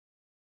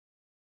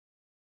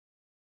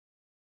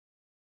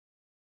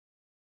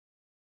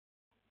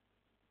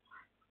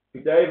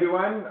Good day,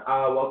 everyone.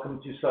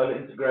 Welcome to Solar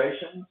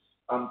Integrations.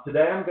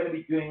 Today I'm going to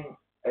be doing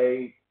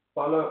a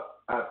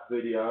follow-up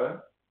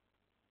video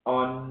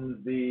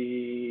on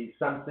the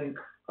Sunsynk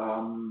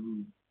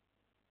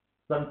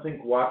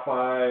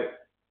Wi-Fi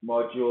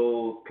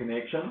module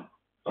connection.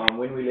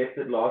 When we left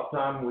it last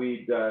time,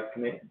 we'd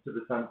connected to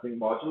the Sunsynk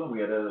module, and we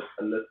had a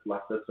list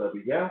like this over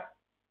here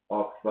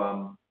of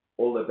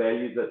all the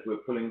values that we're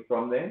pulling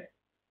from there.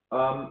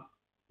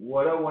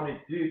 What I want to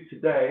do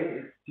today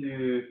is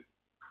to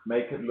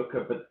make it look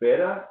a bit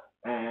better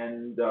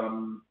and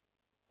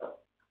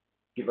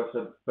give us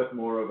a bit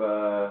more of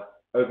a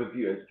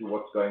overview as to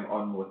what's going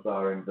on with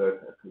our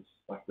inverter, because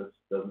like this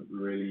doesn't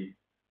really,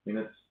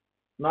 it's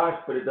nice,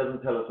 but it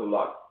doesn't tell us a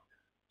lot.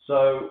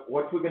 So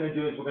what we're going to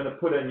do is we're going to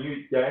put a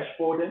new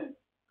dashboard in,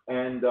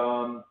 and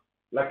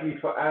luckily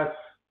for us,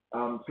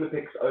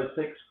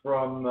 Slipx06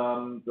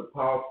 from the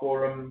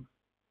powerforum.co.za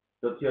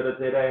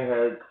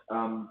has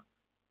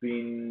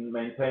been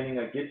maintaining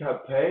a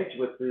GitHub page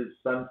with his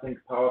Sunsynk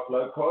power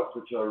flow cards,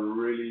 which are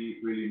really,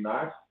 really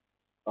nice.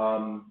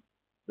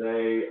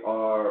 They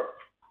are,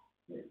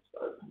 let's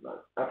open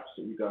that up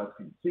so you guys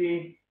can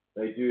see.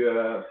 They do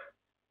a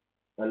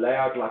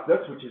layout like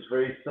this, which is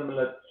very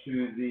similar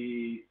to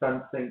the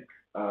Sunsynk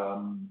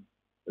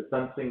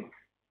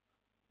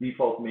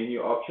default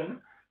menu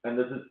option, and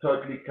this is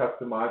totally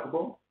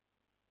customizable.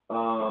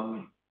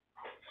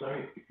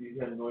 Sorry if you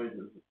hear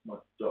noises, it's my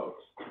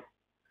dogs.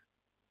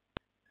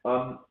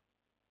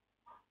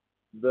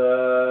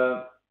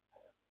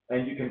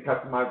 And you can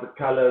customize the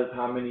colors,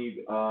 how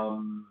many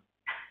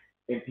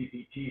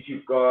MPPTs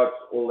you've got,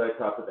 all that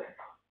type of thing.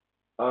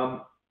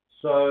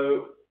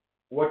 So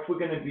what we're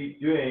going to be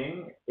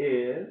doing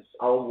is,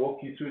 I'll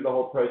walk you through the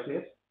whole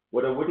process.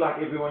 What I would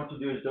like everyone to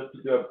do is just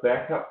to do a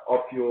backup of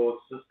your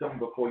system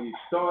before you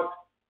start,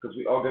 because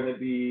we are going to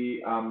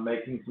be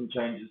making some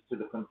changes to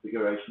the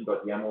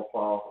configuration.yaml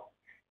file,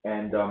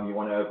 and you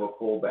want to have a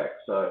fallback.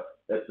 So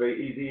that's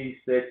very easy.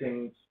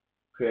 Settings,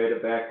 create a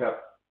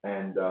backup,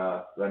 and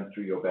run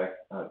through your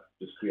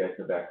just create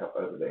a backup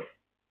over there.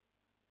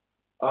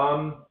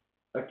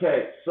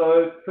 Okay,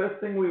 so first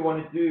thing we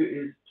want to do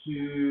is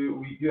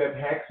we do have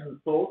HACS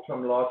installed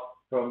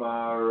from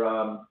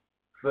our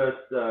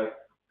first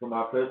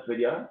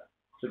video.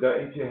 So go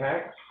into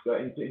HACS, go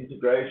into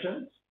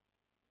integrations,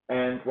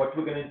 and what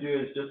we're going to do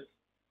is just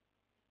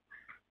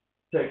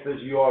take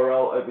this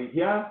URL over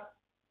here,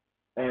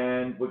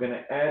 and we're going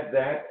to add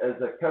that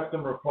as a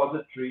custom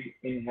repository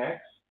in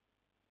HACS.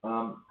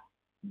 I'm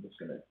just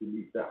going to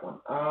delete that one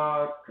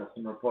out.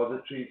 Custom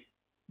repositories.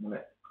 I'm going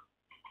to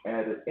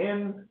add it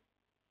in,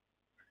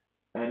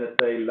 and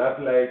it's a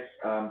Lovelace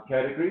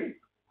category,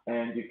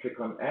 and you click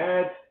on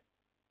add,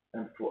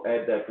 and we'll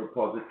add that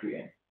repository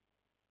in.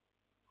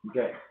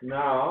 Okay,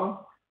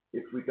 now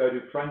if we go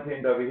to front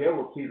end over here,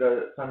 we'll see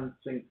the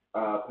Sunsynk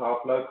power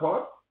flow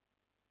card.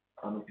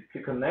 If you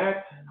click on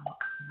that,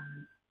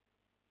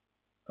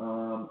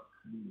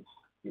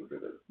 get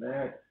rid of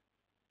that.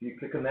 If you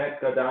click on that,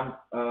 go down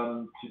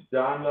to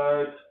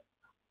download,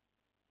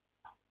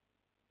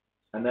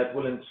 and that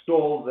will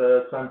install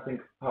the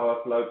Sunsynk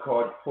power flow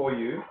card for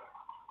you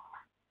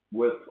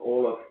with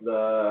all of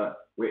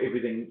where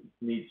everything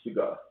needs to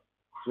go.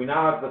 So we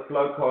now have the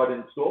flow card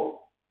installed.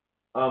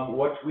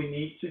 What we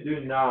need to do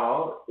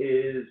now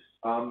is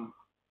I'm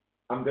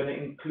going to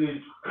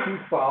include two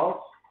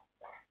files.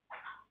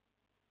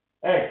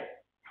 Hey,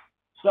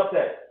 stop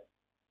that.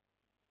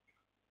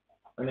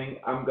 And then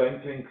I'm going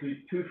to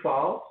include two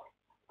files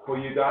for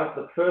you guys.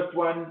 The first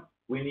one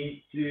we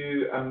need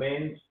to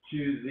amend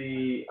to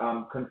the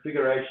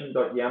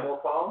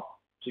configuration.yaml file.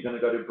 So you're going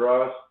to go to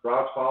browse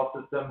file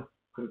system,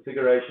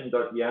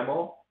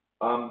 configuration.yaml.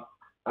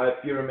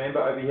 If you remember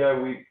over here,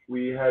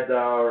 we had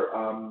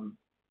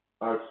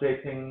our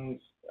settings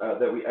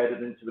that we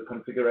added into the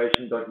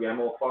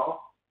configuration.yaml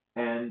file,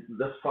 and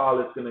this file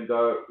is going to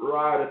go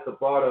right at the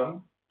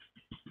bottom.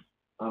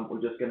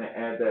 We're just going to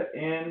add that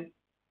in.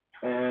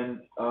 And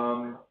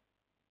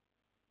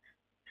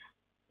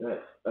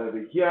that's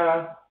over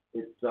here.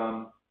 It's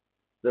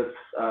this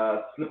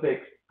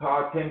Slipx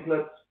power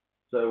template.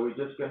 So we're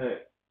just going to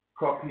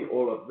copy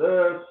all of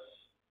this.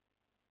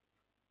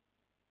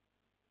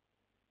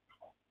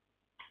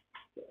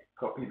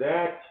 Copy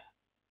that.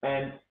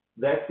 And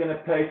that's going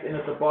to paste in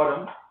at the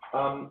bottom.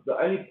 The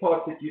only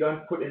part that you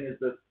don't put in is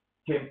the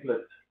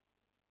template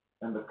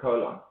and the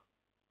colon.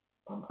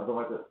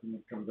 Otherwise,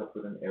 it comes up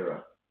with an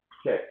error.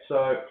 Okay,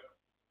 so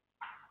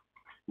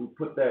we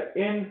put that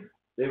in.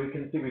 There we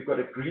can see we've got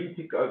a green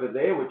tick over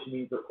there, which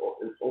means that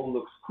it all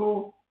looks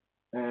cool.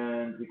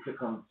 And we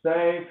click on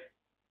save.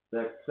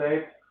 That's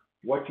saved.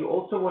 What you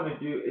also want to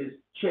do is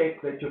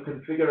check that your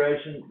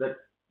configuration, that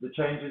the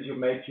changes you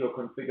made to your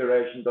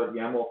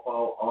configuration.yaml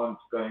file aren't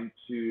going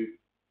to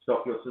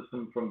stop your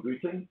system from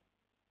booting.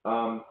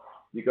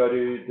 You go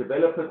to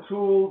developer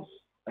tools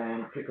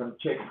and click on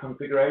check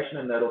configuration,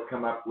 and that'll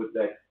come up with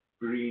that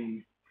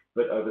green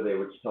bit over there,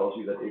 which tells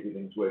you that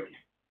everything's working.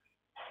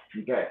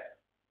 Okay,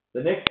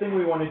 the next thing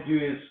we want to do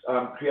is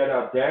create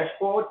our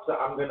dashboard. So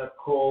I'm going to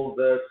call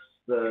this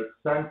the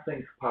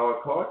Sunsynk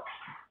power card.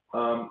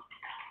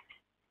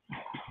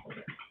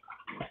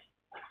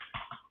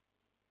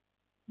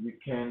 You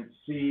can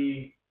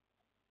see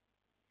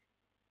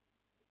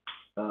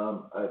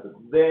over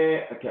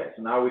there. Okay,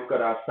 so now we've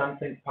got our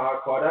Sunsynk power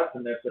card up,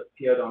 and that's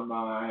appeared on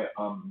my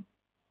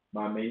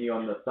my menu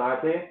on the side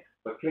there.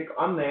 But click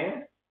on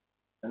there,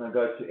 and I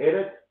go to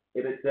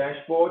edit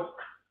dashboard.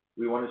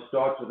 We want to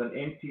start with an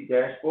empty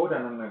dashboard,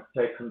 and I'm going to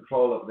take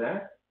control of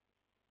that.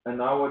 And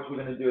now what we're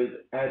going to do is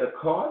add a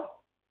card,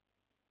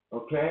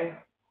 okay?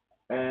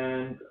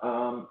 And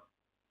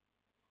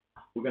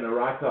we're going to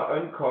write our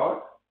own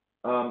card.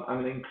 I'm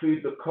going to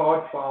include the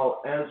card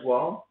file as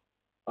well.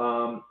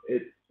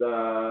 It's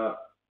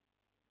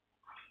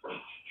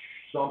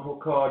sample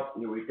card.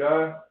 Here we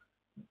go.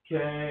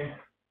 Okay,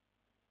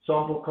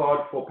 sample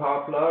card for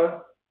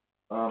PowerFlow.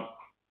 I'm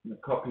going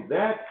to copy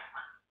that,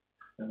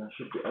 and I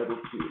should be able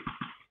to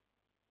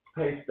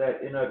paste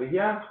that in over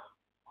here.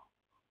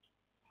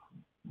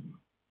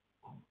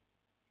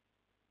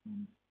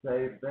 And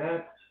save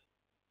that.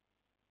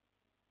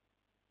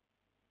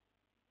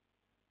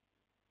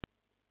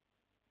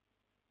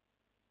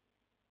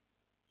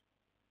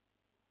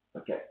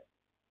 Okay,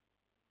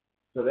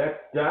 so that's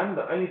done.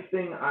 The only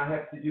thing I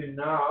have to do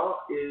now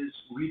is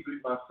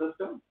reboot my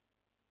system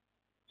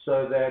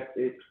so that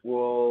it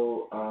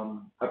will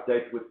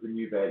update with the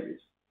new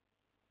values.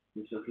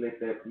 Let's just let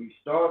that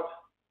restart.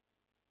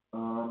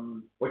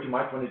 What you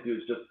might want to do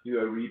is just do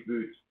a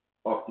reboot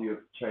after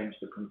you've changed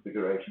the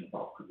configuration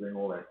file, because then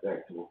all that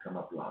data will come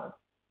up live.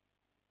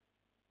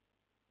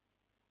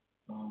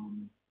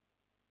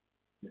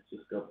 Let's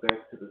just go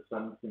back to the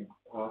Sunsynk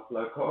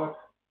PowerFlow card.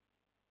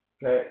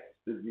 Okay,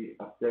 it's busy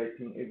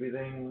updating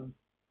everything.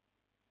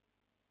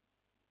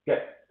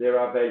 Okay, there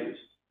are values.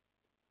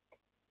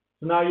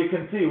 So now you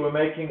can see we're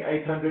making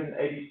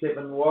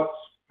 887 watts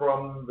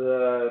from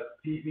the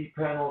PV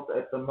panels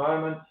at the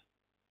moment.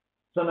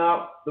 So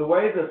now the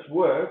way this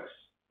works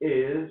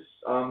is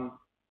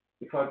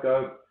if I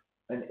go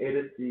and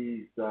edit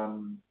these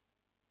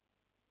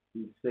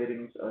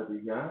settings over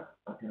here,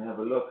 I can have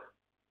a look.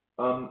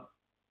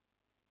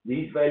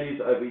 These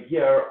values over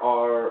here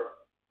are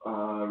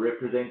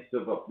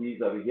representative of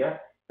these over here,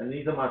 and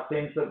these are my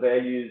sensor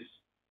values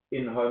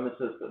in Home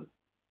Assistant.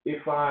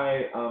 If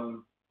I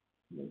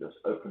let me just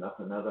open up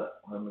another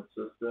Home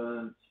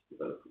Assistant,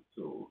 developer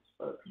tools,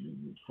 open a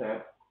new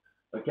tab.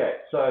 Okay,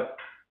 so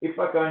if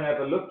I go and have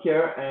a look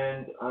here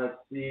and I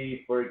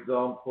see, for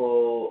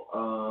example,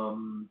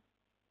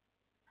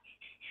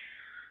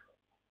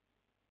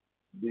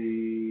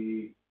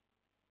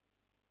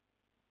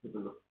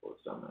 look for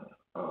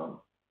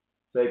some,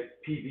 say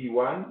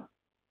PV1.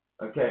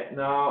 Okay,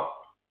 now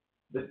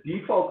the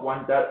default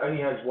one that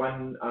only has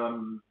one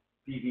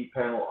PV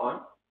panel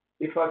on.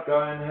 If I go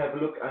and have a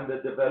look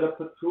under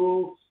developer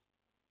tools,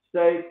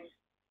 state,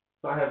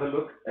 if I have a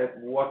look at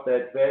what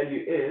that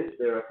value is,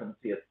 there I can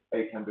see it's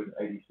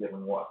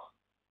 887 watts.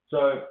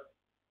 So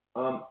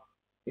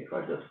if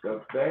I just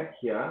go back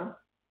here,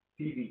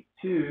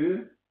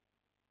 PV2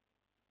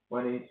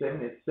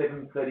 187 is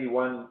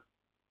 731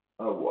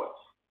 watts.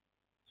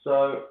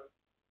 So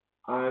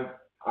I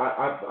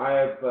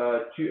have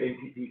two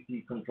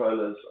MPPT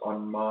controllers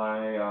on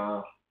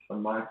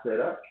my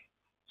setup.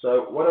 So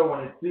what I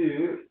want to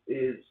do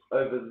is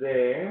over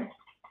there.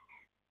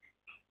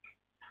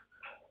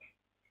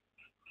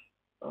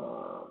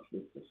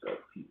 Let's just go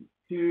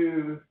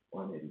PV2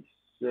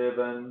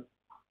 187.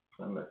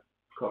 I'm going to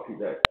copy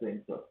that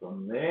sensor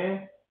from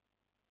there,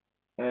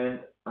 and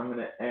I'm going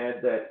to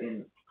add that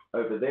in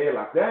over there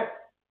like that.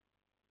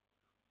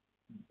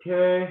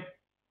 Okay,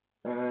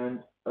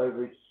 and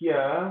over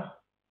here,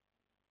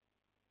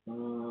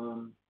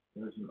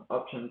 there's an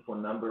option for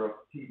number of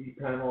PV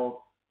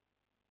panels.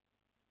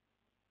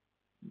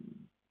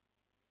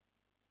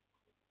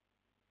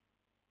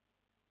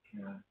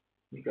 Okay.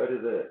 We go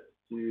to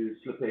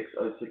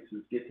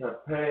Slipx06's GitHub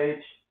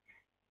page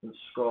and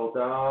scroll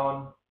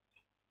down.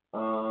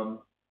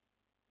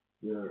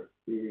 There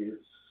is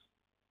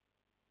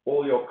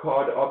all your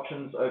card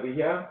options over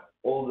here,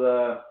 all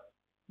the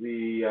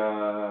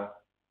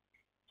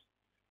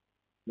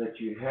that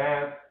you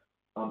have.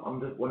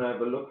 I'm just want to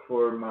have a look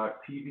for my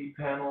PV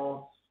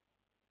panels,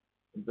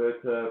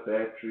 inverter,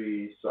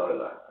 battery,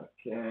 solar.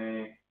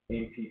 Okay,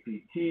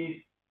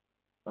 MPPT.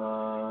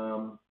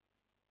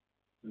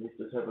 Let's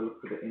just have a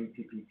look for the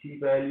MPPT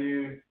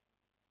value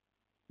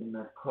in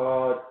that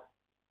card.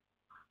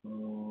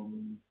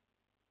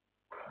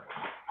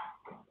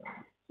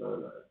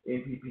 So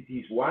MPPT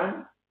is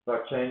 1. So I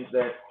change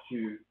that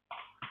to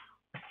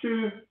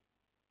 2.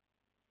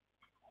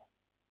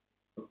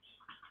 Oops.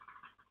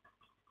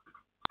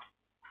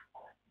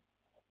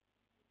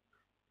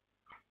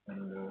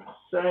 And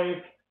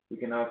save. We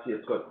can now see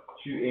it's got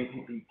 2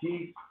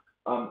 MPPTs.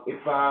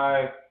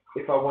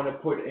 If I want to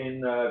put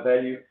in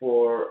value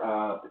for, if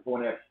I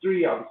want to have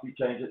 3, obviously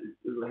change it.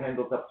 It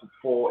handles up to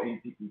 4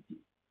 MPPT.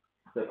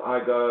 So if I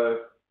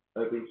go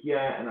over here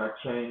and I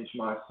change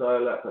my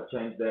solar, if I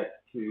change that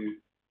to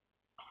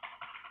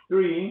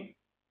 3,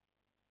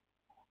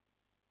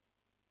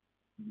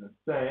 I'm going to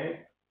save.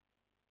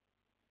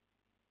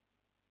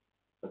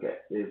 Okay,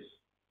 there's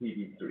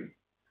PV3.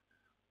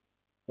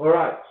 All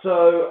right,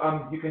 so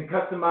you can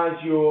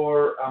customize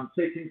your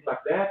settings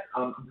like that.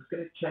 I'm just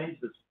going to change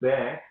this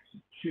back to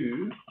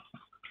 2.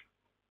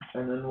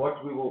 And then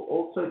what we will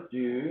also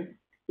do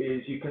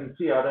is, you can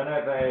see I don't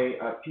have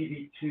a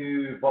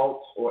PV2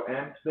 volts or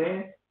amps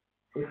there.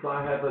 If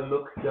I have a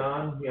look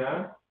down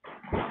here,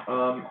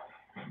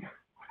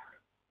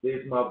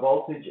 there's my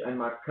voltage and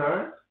my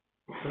current.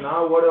 So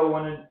now what I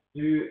want to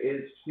do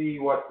is see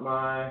what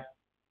my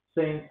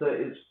sensor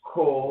is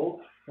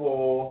called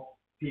for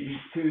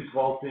PV2's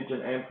voltage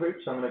and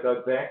amperage. So I'm going to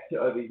go back to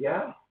over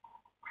here,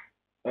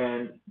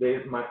 and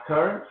there's my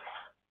current.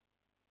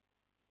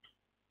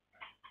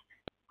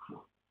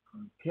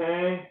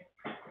 Okay,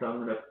 so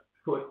I'm going to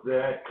put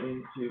that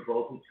into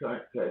voltage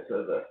current. Okay,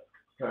 so the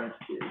current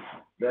is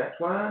that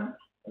one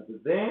over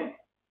there.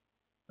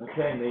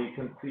 Okay, and there you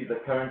can see the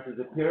current is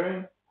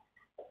appearing.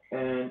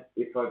 And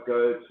if I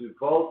go to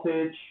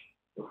voltage,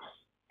 oops,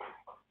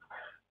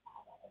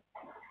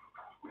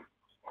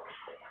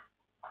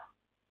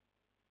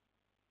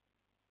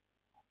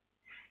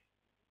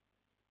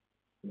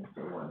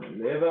 so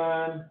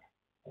 111,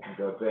 and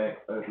go back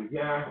over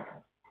here.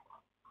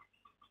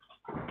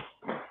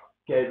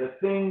 Okay, the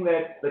thing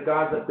that the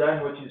guys have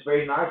done, which is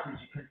very nice, is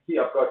you can see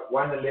I've got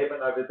 111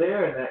 over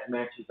there, and that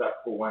matches up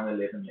for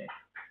 111 there.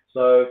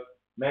 So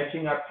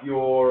matching up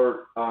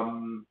your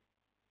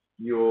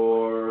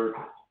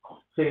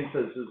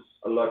sensors is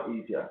a lot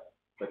easier.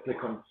 So I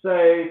click on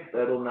save.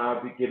 That'll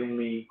now be giving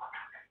me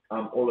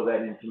all of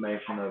that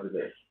information over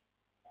there.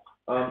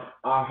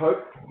 I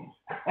hope.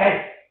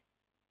 Hey!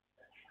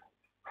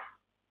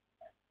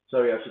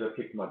 Sorry, I should have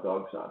kicked my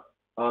dogs out.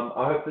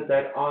 I hope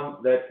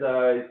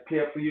that is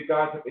clear for you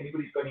guys. If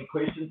anybody's got any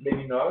questions, let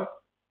me know.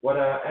 What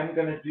I am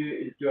going to do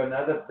is do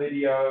another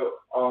video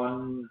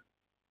on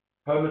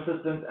Home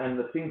Assistant and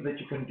the things that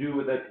you can do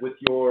with it with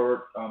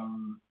your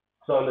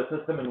solar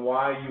system, and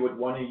why you would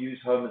want to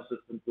use Home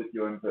Assistant with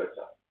your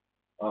inverter.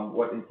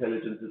 What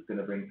intelligence is going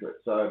to bring to it.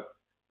 So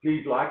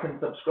please like and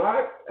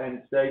subscribe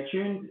and stay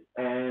tuned.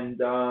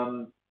 And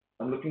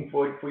I'm looking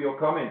forward for your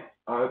comments.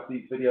 I hope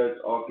these videos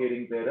are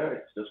getting better.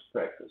 It's just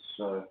practice.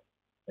 So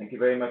thank you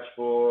very much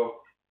for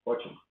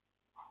watching.